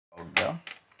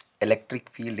electric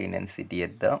field intensity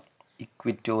at the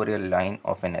equatorial line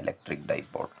of an electric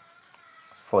dipole.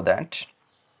 For that,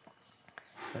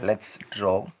 let's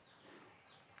draw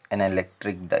an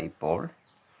electric dipole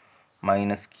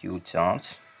minus q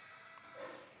charge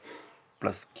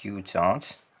plus q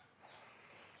charge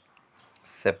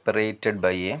separated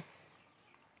by a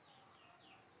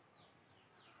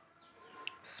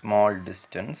small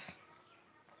distance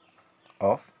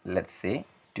of, let's say,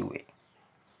 2a,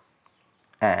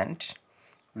 and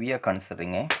we are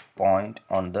considering a point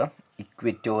on the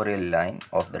equatorial line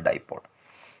of the dipole.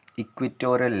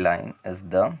 Equatorial line is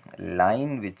the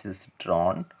line which is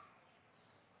drawn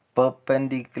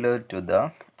perpendicular to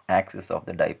the axis of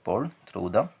the dipole through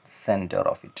the center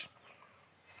of it.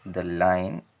 The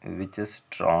line which is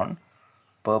drawn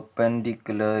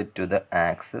perpendicular to the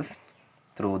axis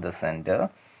through the center.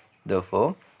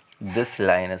 Therefore, this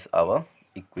line is our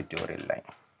equatorial line,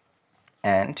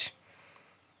 and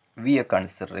we are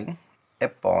considering a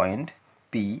point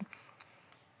P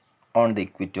on the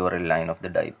equatorial line of the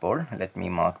dipole. Let me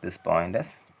mark this point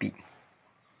as P,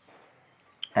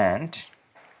 and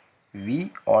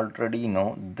we already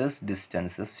know this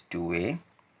distance is 2a.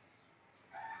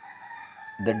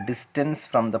 The distance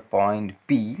from the point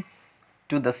P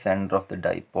to the center of the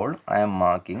dipole, I am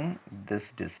marking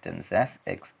this distance as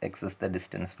x. X is the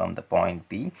distance from the point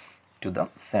P to the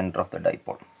center of the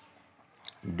dipole.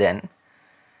 Then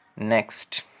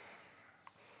next,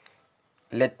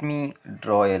 let me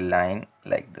draw a line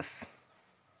like this.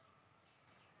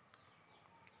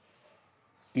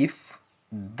 If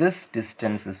this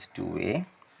distance is 2a,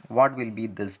 what will be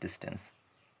this distance?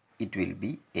 It will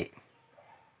be a.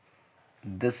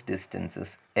 This distance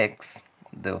is x.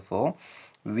 Therefore,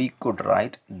 we could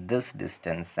write this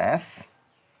distance as,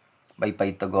 by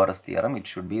Pythagoras theorem, it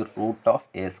should be root of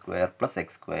a square plus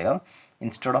x square.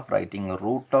 Instead of writing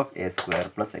root of a square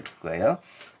plus x square,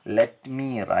 let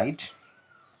me write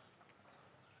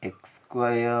x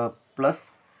square plus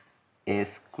a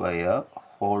square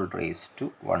whole raised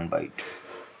to 1 by 2.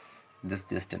 This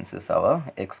distance is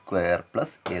our x square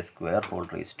plus a square whole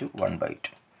raised to 1 by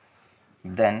 2.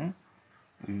 Then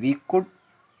we could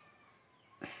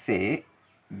say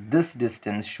this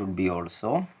distance should be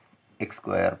also x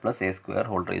square plus a square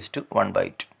whole raised to 1 by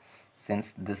 2,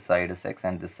 since this side is x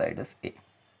and this side is a.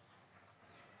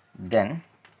 Then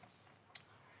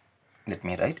let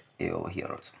me write a over here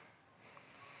also.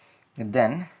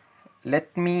 Then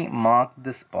let me mark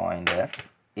this point as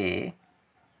a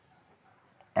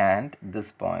and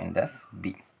this point as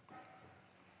b.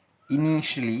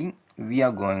 Initially, we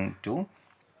are going to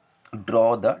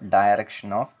draw the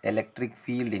direction of electric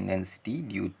field intensity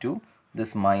due to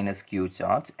this minus q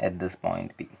charge at this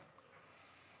point P.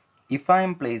 If I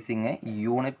am placing a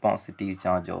unit positive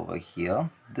charge over here,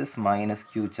 this minus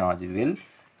q charge will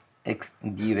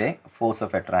give a force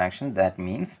of attraction. That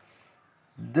means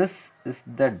this is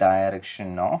the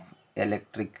direction of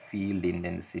electric field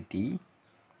intensity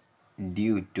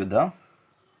due to the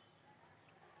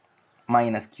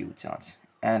minus q charge,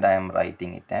 and I am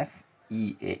writing it as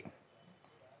EA.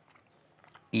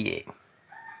 EA.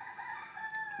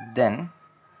 Then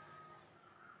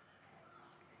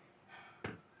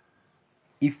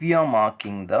if we are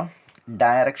marking the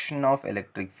direction of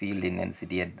electric field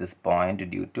intensity at this point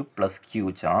due to plus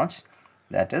q charge,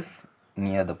 that is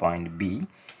near the point B,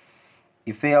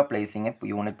 if we are placing a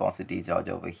unit positive charge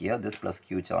over here, this plus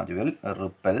q charge will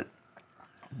repel.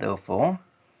 Therefore,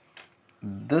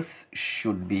 this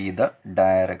should be the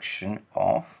direction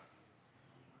of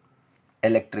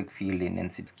electric field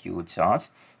intensity q charge,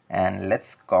 and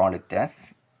let's call it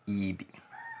as EB.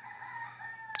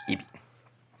 EB.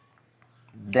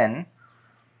 Then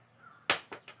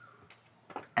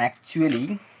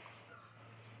actually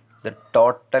the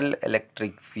total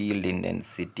electric field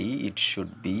intensity, it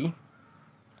should be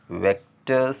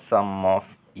vector sum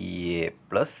of EA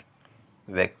plus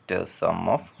vector sum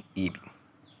of EB.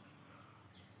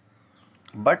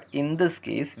 But in this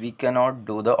case, we cannot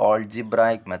do the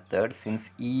algebraic method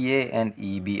since EA and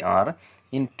EB are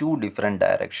in two different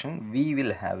directions. We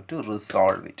will have to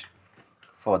resolve it.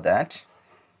 For that,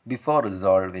 before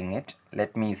resolving it,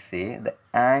 let me say the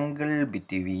angle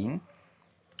between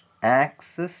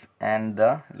axis and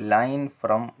the line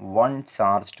from one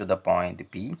charge to the point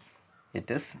P,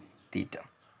 it is theta.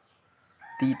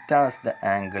 Theta is the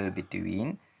angle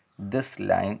between this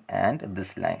line and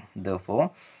this line.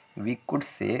 Therefore, we could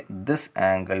say this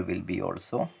angle will be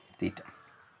also theta.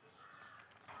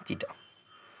 Theta.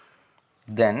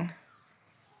 Then,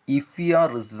 if we are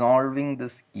resolving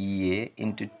this EA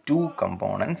into two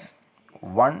components,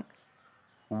 one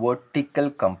vertical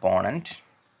component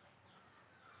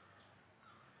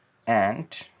and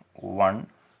one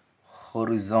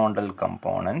horizontal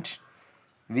component,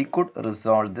 we could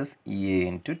resolve this EA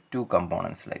into two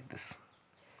components like this.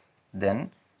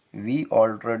 Then we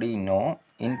already know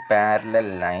in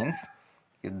parallel lines,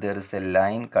 if there is a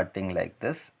line cutting like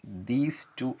this, these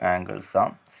two angles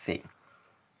are same.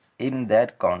 In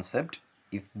that concept,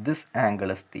 if this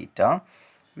angle is theta,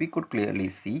 we could clearly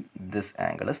see this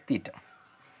angle is theta.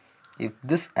 If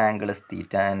this angle is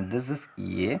theta and this is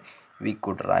EA, we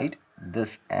could write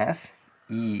this as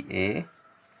EA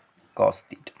cos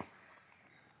theta.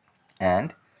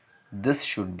 And this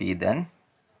should be then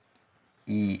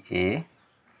EA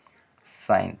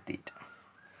sin theta.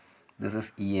 This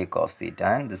is EA cos theta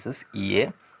and this is EA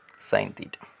sin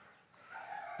theta.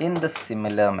 In the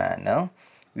similar manner,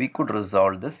 we could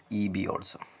resolve this EB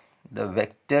also. The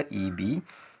vector EB,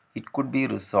 it could be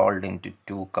resolved into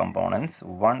two components,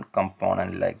 one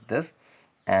component like this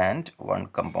and one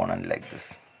component like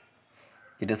this.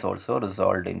 It is also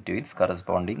resolved into its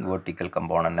corresponding vertical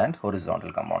component and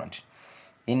horizontal component.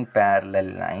 In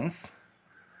parallel lines,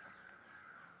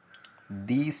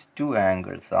 these two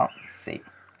angles are same.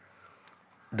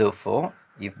 Therefore,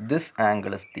 if this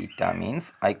angle is theta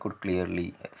means I could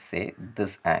clearly say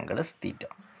this angle is theta.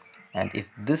 And if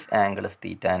this angle is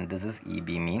theta and this is EB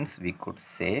means we could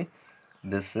say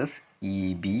this is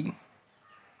EB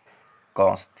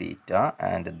cos theta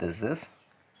and this is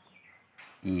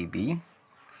EB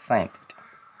sin theta.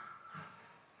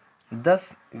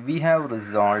 Thus, we have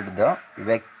resolved the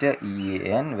vector EA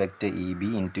and vector EB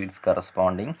into its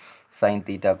corresponding sin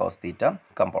theta cos theta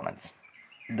components.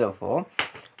 Therefore,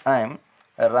 I am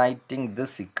writing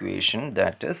this equation,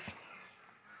 that is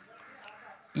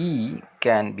E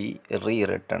can be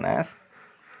rewritten as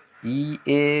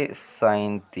EA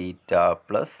sin theta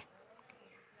plus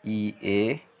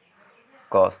EA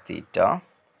cos theta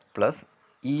plus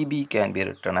EB can be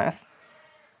written as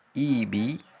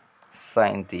EB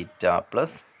sin theta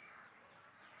plus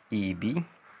EB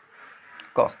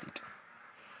cos theta.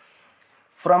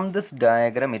 From this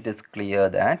diagram, it is clear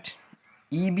that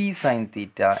EB sin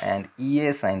theta and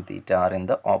EA sin theta are in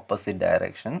the opposite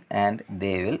direction and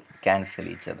they will cancel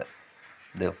each other.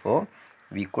 Therefore,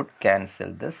 we could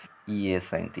cancel this EA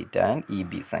sin theta and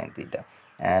EB sin theta.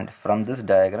 And from this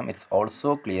diagram, it's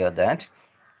also clear that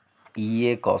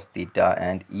EA cos theta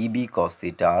and EB cos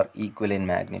theta are equal in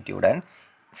magnitude and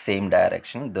same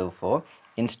direction. Therefore,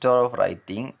 instead of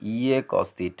writing EA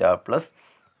cos theta plus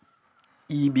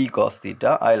EB cos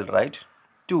theta, I'll write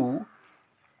 2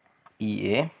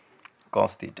 EA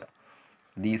cos theta.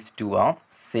 These two are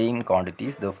same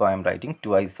quantities, therefore I am writing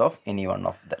twice of any one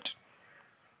of that,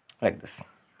 like this.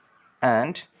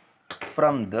 And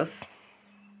from this,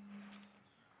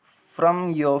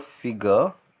 from your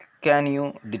figure, can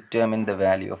you determine the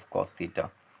value of cos theta?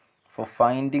 For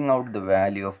finding out the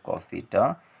value of cos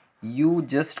theta, you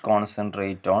just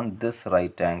concentrate on this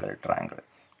right angle triangle.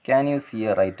 Can you see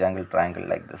a right angle triangle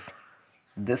like this?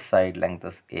 This side length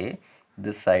is A,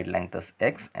 this side length is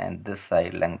x, and this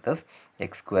side length is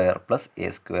x square plus a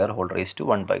square whole raised to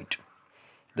 1 by 2.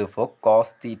 Therefore,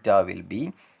 cos theta will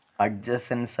be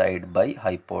adjacent side by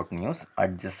hypotenuse.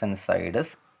 Adjacent side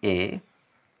is A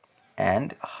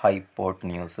and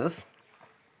hypotenuse is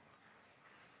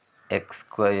x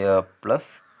square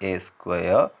plus a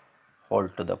square whole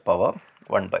to the power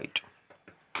 1 by 2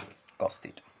 cos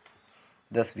theta.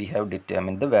 Thus, we have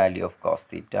determined the value of cos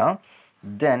theta.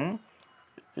 Then,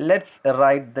 let's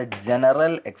write the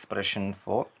general expression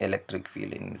for electric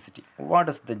field intensity. What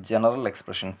is the general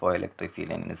expression for electric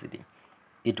field intensity?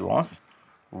 It was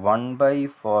 1 by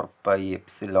 4 pi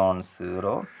epsilon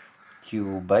 0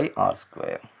 q by r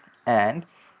square. And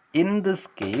in this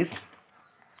case,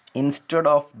 instead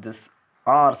of this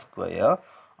r square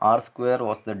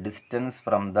was the distance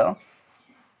from the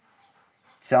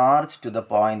charge to the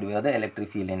point where the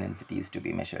electric field intensity is to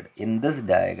be measured. In this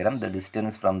diagram, the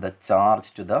distance from the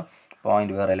charge to the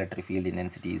point where electric field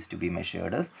intensity is to be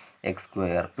measured is x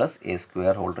square plus a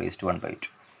square whole raised to 1 by 2.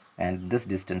 And this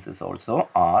distance is also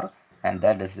r, and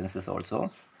that distance is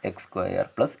also x square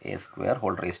plus a square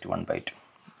whole raised to 1 by 2.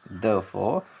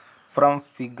 Therefore, from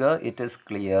figure it is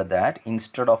clear that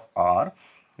instead of r,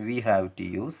 we have to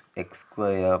use x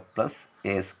square plus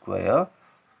a square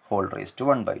whole raised to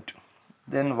 1 by 2.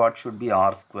 Then what should be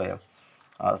r square?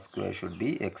 R square should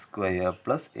be x square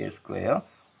plus a square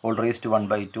whole raised to 1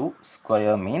 by 2.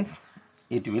 Square means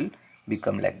it will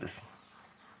become like this.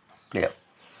 Clear?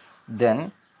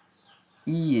 Then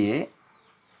EA,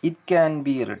 it can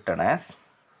be written as,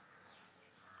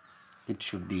 it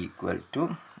should be equal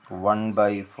to 1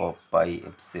 by 4 pi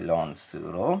epsilon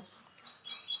 0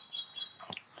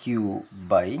 q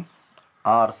by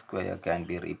r square can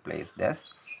be replaced as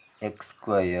x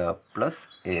square plus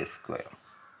a square.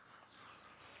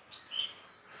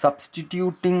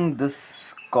 Substituting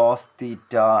this cos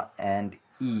theta and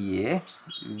EA,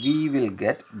 we will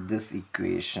get this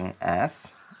equation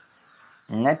as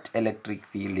net electric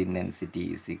field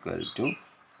intensity is equal to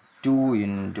 2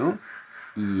 into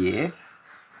EA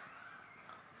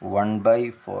 1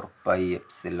 by 4 pi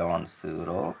epsilon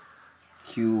 0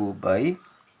 q by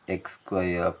x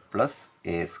square plus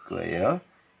a square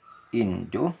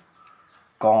into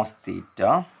cos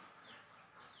theta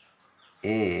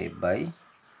a by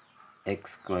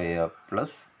x square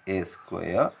plus a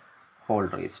square whole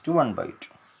raised to 1 by 2.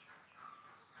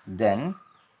 Then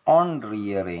on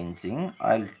rearranging,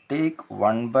 I'll take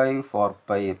 1 by 4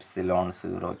 pi epsilon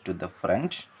 0 to the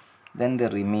front. Then the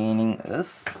remaining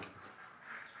is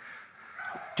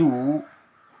 2aq.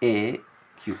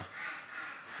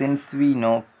 Since we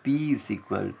know p is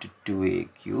equal to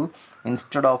 2aq,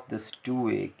 instead of this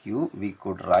 2aq, we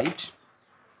could write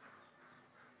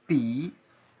p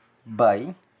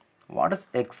by what is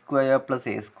x square plus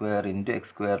a square into x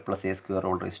square plus a square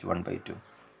all raised to 1 by 2.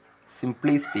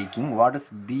 Simply speaking, what is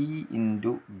b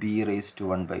into b raised to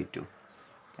 1 by 2?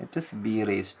 It is b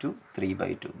raised to 3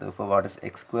 by 2. Therefore, what is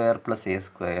x square plus a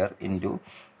square into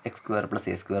x square plus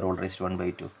a square all raised to 1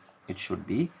 by 2? It should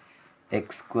be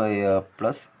x square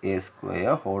plus a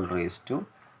square whole raised to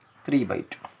 3 by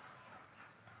 2.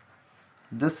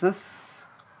 This is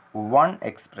one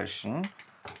expression,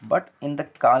 but in the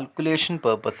calculation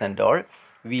purpose and all,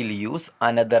 we'll use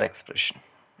another expression.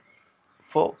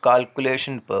 For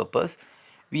calculation purpose,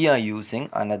 we are using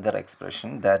another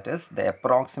expression, that is the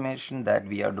approximation that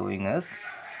we are doing is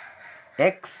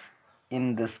x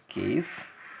in this case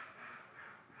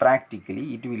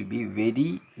practically it will be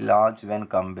very large when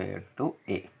compared to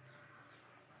a.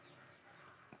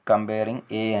 Comparing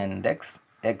a and x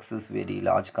is very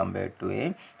large compared to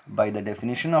a. By the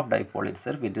definition of dipole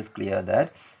itself, it is clear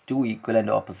that two equal and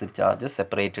opposite charges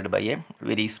separated by a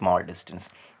very small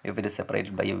distance. If it is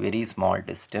separated by a very small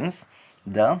distance,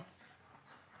 the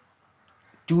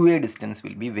two-way distance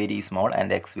will be very small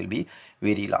and x will be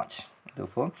very large.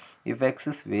 Therefore, if x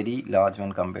is very large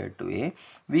when compared to a,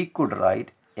 we could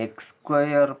write x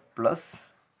square plus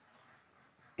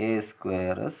a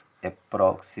square is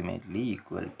approximately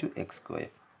equal to x square.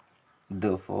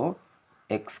 Therefore,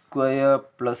 x square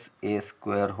plus a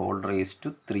square whole raised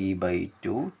to 3 by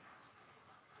 2,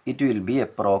 it will be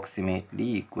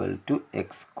approximately equal to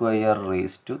x square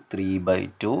raised to 3 by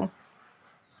 2,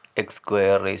 x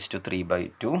square raised to 3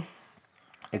 by 2,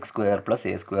 x square plus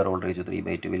a square whole raised to 3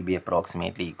 by 2 will be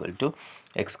approximately equal to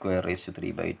x square raised to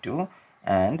 3 by 2,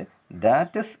 and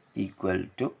that is equal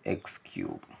to x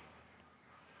cube.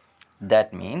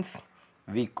 That means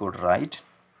we could write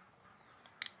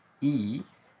E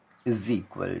is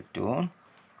equal to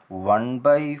 1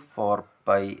 by 4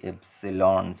 pi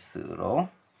epsilon 0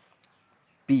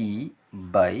 p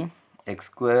by x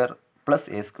square plus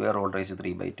a square whole raised to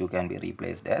 3 by 2 can be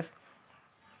replaced as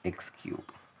x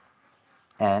cube,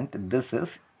 and this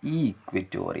is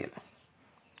equatorial.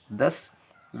 Thus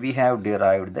we have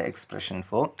derived the expression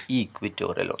for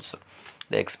equatorial also.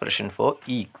 The expression for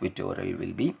equatorial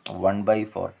will be 1 by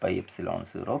 4 pi epsilon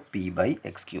 0 p by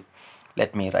x cube.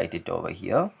 Let me write it over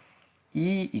here.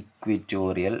 E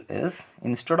equatorial is,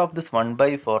 instead of this 1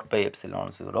 by 4 pi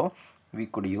epsilon 0, we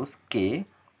could use k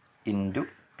into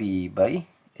p by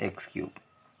x cube.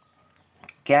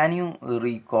 Can you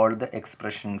recall the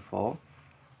expression for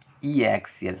E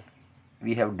axial?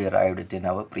 We have derived it in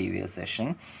our previous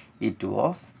session. It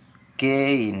was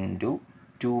k into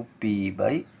 2p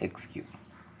by x cube.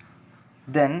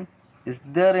 Then, is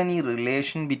there any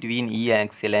relation between E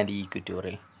axial and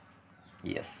equatorial?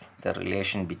 Yes, the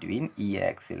relation between E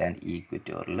axial and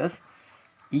equatorial is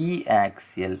E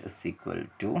axial is equal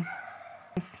to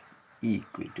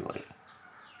equatorial.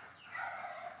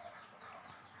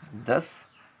 Thus,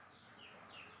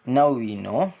 now we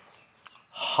know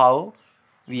how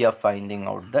we are finding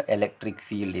out the electric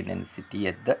field intensity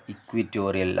at the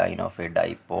equatorial line of a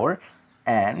dipole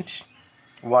and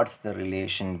what's the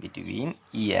relation between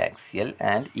E axial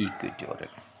and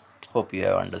equatorial. Hope you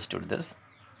have understood this.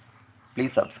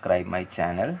 Please subscribe my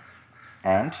channel,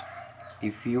 and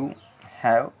if you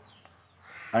have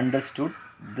understood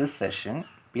this session,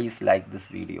 please like this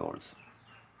video also.